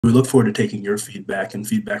We look forward to taking your feedback and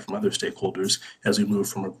feedback from other stakeholders as we move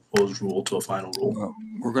from a proposed rule to a final rule. Well,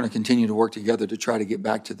 we're going to continue to work together to try to get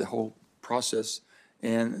back to the whole process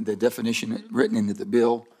and the definition written into the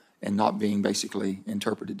bill and not being basically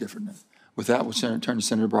interpreted differently. With that, we'll turn to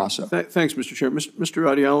Senator Barasso. Thanks, Mr. Chair. Mr.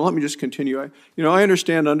 Adiano, let me just continue. I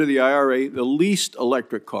understand under the IRA, the leased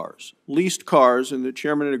electric cars, and the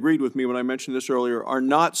chairman agreed with me when I mentioned this earlier, are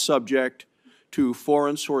not subject to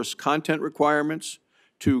foreign source content requirements,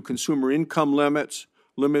 to consumer income limits,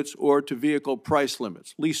 or to vehicle price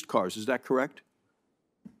limits. Leased cars, is that correct?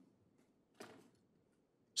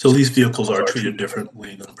 So leased vehicles are treated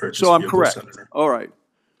differently than purchased So I'm vehicles, correct. Senator. All right.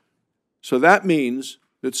 So that means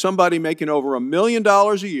that somebody making over $1 million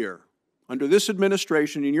a year under this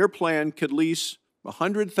administration in your plan could lease a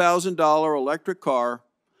 $100,000 electric car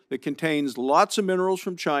that contains lots of minerals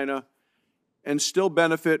from China and still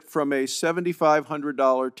benefit from a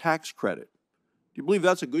 $7,500 tax credit. Do you believe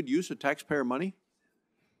that's a good use of taxpayer money?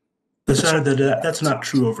 Senator, that's not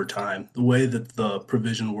true over time. The way that the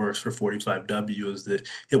provision works for 45W is that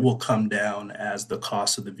it will come down as the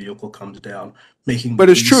cost of the vehicle comes down, making. But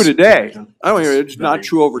it's true today. I don't hear it's not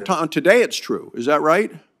true over time. Today it's true. Is that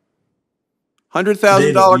right?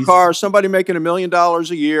 $100,000 car, somebody making $1 million a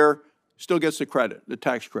year still gets the credit, the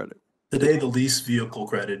tax credit. Today, the lease vehicle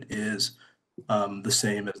credit is the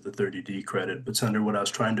same as the 30D credit. But Senator, what I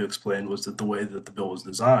was trying to explain was that the way that the bill was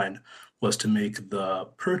designed was to make the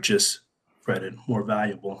purchase credit more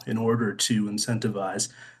valuable in order to incentivize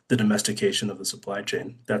the domestication of the supply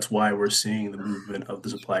chain. That's why we're seeing the movement of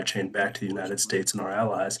the supply chain back to the United States and our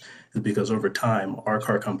allies, is because over time, our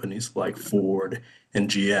car companies like Ford and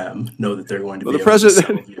GM know that they're going to be able to sell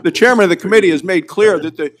vehicles. The chairman of the committee has made clear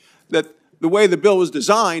that the way the bill was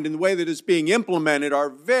designed and the way that it's being implemented are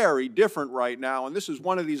very different right now. And this is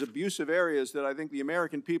one of these abusive areas that I think the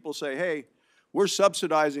American people say, hey, we're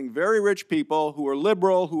subsidizing very rich people who are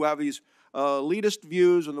liberal, who have these elitist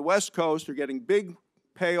views on the West Coast, are getting big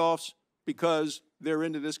payoffs because they're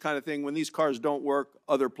into this kind of thing when these cars don't work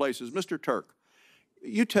other places. Mr. Turk,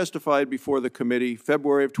 you testified before the committee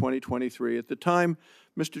February of 2023. At the time,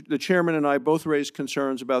 the chairman and I both raised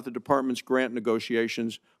concerns about the department's grant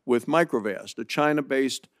negotiations with Microvast, a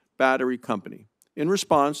China-based battery company. In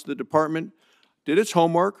response, the department did its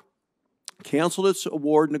homework, canceled its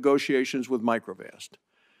award negotiations with Microvast.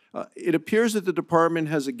 It appears that the department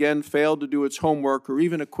has again failed to do its homework or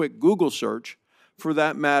even a quick Google search, for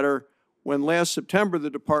that matter, when last September the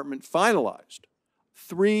department finalized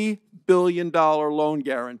 $3 billion loan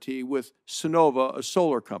guarantee with Sunnova, a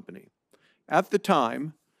solar company. At the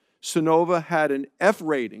time, Sunnova had an F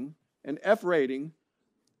rating,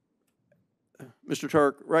 Mr.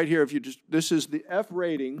 Turk, right here, this is the F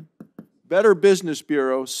rating, Better Business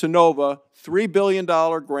Bureau, Sunnova, $3 billion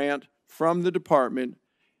grant from the department.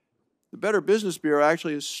 The Better Business Bureau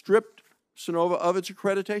actually has stripped Sunnova of its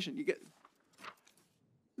accreditation.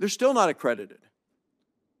 They're still not accredited.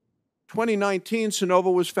 2019,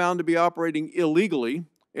 Sunnova was found to be operating illegally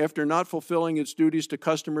after not fulfilling its duties to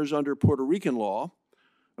customers under Puerto Rican law.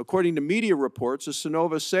 According to media reports, a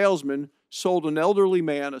Sunnova salesman sold an elderly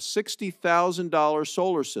man a $60,000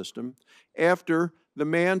 solar system after the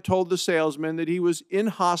man told the salesman that he was in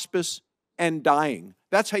hospice and dying.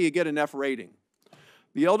 That's how you get an F rating.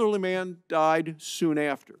 The elderly man died soon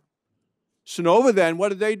after. Sunnova then, what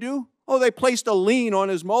did they do? Oh, they placed a lien on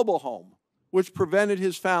his mobile home, which prevented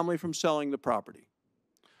his family from selling the property.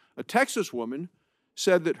 A Texas woman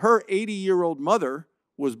said that her 80-year-old mother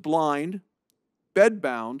was blind,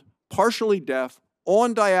 bedbound, partially deaf,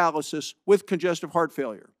 on dialysis with congestive heart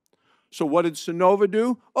failure. So what did Sunnova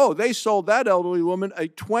do? Oh, they sold that elderly woman a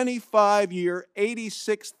 25-year,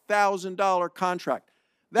 $86,000 contract.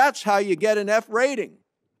 That's how you get an F rating.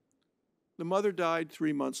 The mother died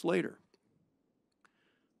 3 months later.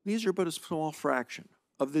 These are but a small fraction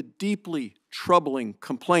of the deeply troubling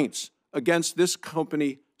complaints against this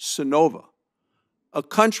company, Sunnova, a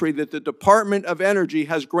country that the Department of Energy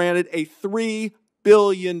has granted a $3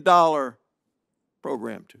 billion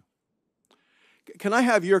program to. Can I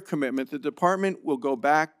have your commitment that the department will go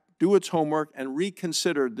back, do its homework, and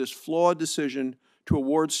reconsider this flawed decision to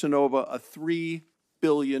award Sunnova a $3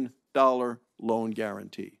 billion loan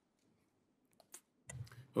guarantee?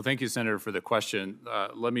 Well, thank you, Senator, for the question.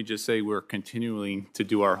 Let me just say we're continuing to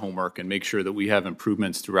do our homework and make sure that we have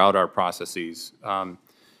improvements throughout our processes.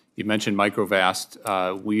 You mentioned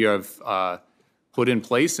Microvast. We have put in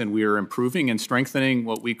place and we are improving and strengthening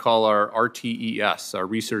what we call our RTES, our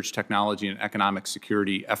Research, Technology, and Economic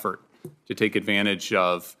Security effort, to take advantage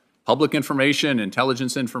of public information,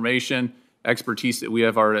 intelligence information, expertise that we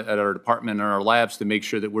have at our department and our labs to make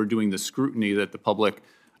sure that we're doing the scrutiny that the public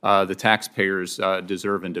the taxpayers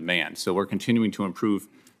deserve and demand. So we're continuing to improve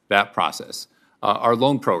that process. Our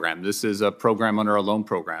loan program, this is a program under our loan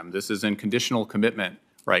program. This is in conditional commitment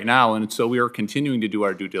right now, and so we are continuing to do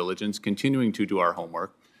our due diligence, continuing to do our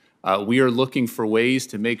homework. We are looking for ways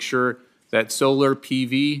to make sure that solar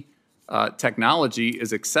PV technology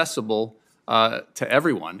is accessible to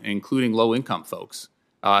everyone, including low-income folks.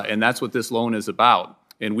 And that's what this loan is about.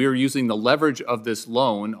 And we are using the leverage of this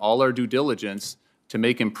loan, all our due diligence, to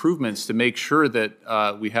make improvements to make sure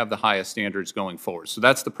that we have the highest standards going forward. So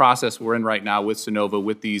that's the process we're in right now with Sunnova,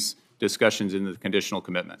 with these discussions in the conditional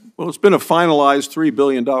commitment. Well, it's been a finalized $3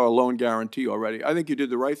 billion loan guarantee already. I think you did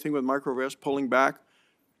the right thing with Microvast, pulling back.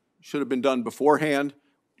 Should have been done beforehand.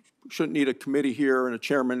 Shouldn't need a committee here and a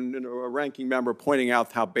chairman and a ranking member pointing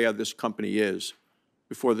out how bad this company is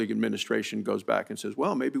before the administration goes back and says,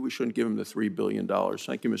 well, maybe we shouldn't give them the $3 billion.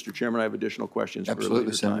 Thank you, Mr. Chairman. I have additional questions.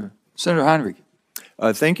 Absolutely, for Senator. time. Senator Heinrich.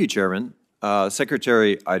 Thank you, Chairman.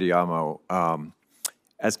 Secretary Adeyemo,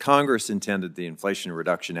 as Congress intended, the Inflation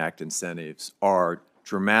Reduction Act incentives are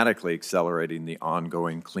dramatically accelerating the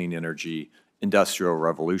ongoing clean energy industrial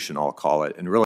revolution, I'll call it, and really